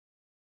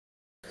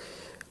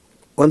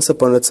Once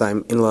upon a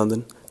time in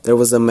London, there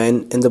was a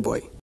man and a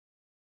boy.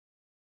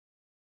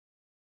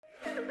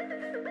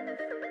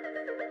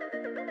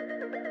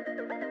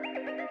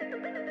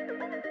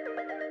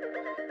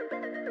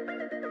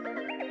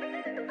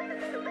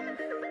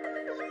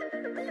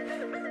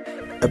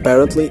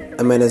 Apparently,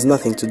 a man has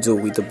nothing to do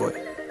with the boy.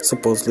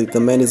 Supposedly, the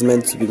man is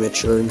meant to be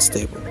mature and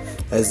stable,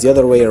 as the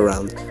other way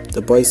around,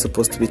 the boy is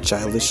supposed to be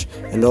childish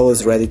and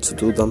always ready to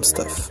do dumb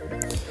stuff.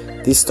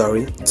 This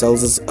story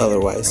tells us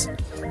otherwise,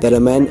 that a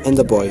man and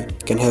a boy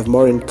can have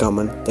more in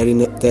common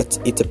than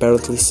it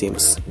apparently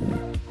seems.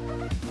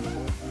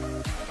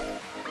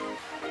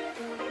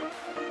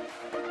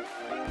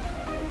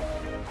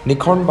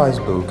 Nick Hornby's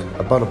book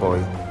about a boy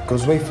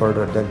goes way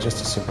further than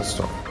just a simple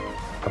story.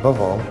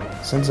 Above all,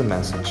 sends a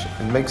message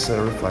and makes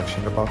a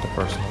reflection about the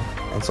personal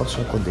and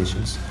social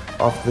conditions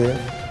of the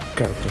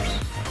characters.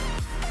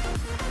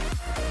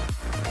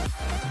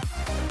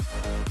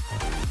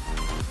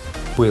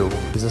 Will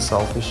is a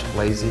selfish,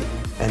 lazy,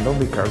 and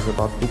only cares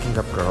about picking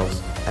up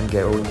girls and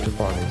going to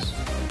parties.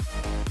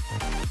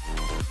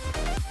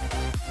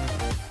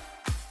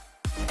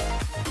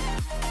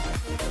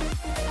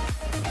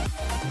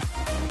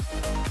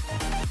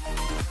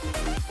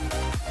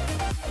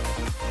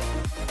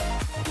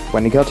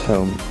 When he got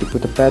home, he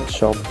put a Pet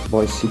Shop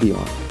Boys CD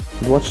on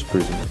and watched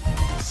Prisoner,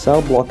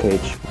 Cell Block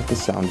H with the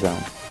sound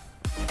down.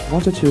 He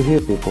wanted to hear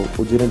people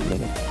who didn't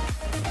mean it.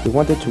 He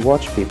wanted to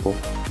watch people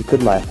he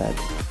could laugh at.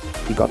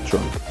 He got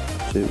drunk,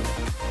 too.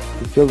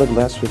 He filled a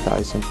glass with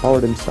ice and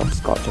poured himself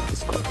scotch after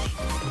scotch.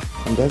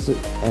 And as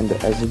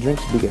the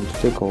drinks began to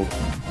take hold,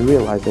 he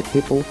realized that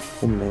people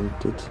who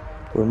meant it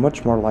were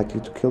much more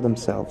likely to kill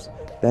themselves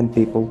than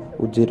people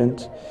who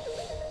didn't.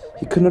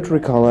 He could not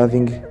recall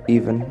having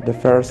even the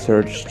faintest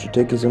urge to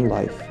take his own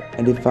life,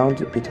 and he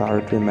found it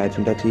hard to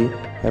imagine that he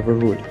ever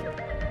would.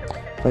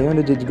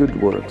 Fiona did good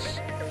works,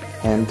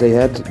 and they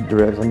had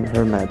driven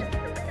her mad.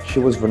 She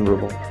was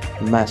vulnerable,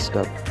 messed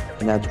up,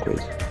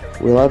 inadequate.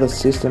 We had a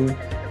system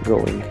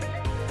going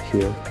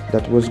here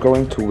that was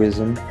going to whiz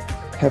him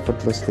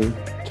effortlessly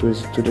to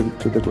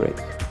the grave.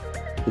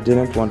 He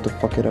didn't want to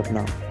fuck it up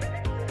now.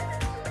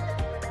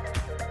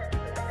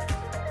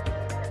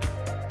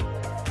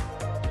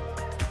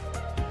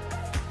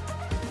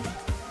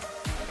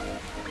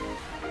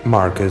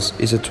 Marcus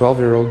is a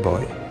 12-year-old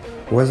boy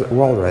who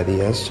already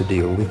has to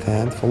deal with a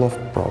handful of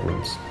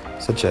problems,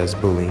 such as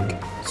bullying,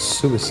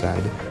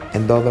 suicide,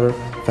 and other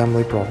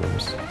family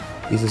problems.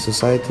 He's a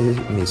society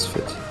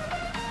misfit,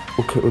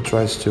 who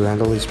tries to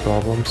handle his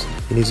problems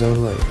in his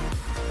own way.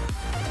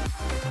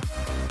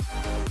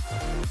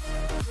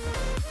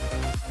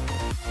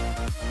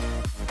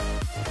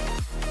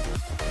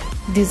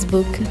 This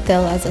book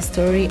tells us a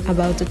story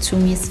about the two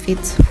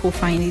misfits who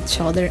find each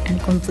other and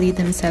complete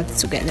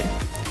themselves together.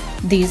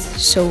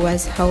 This shows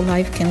us how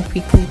life can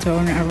quickly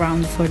turn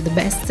around for the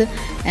best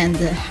and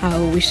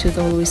how we should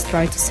always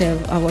try to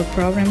solve our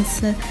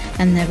problems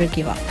and never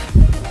give up.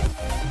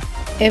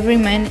 Every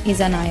man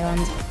is an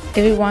island.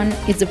 Everyone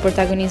is the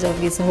protagonist of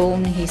his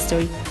own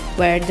history,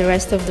 where the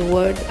rest of the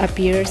world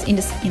appears in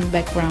the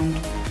background.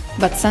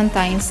 But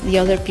sometimes the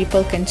other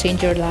people can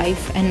change your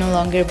life and no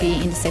longer be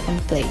in the second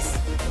place.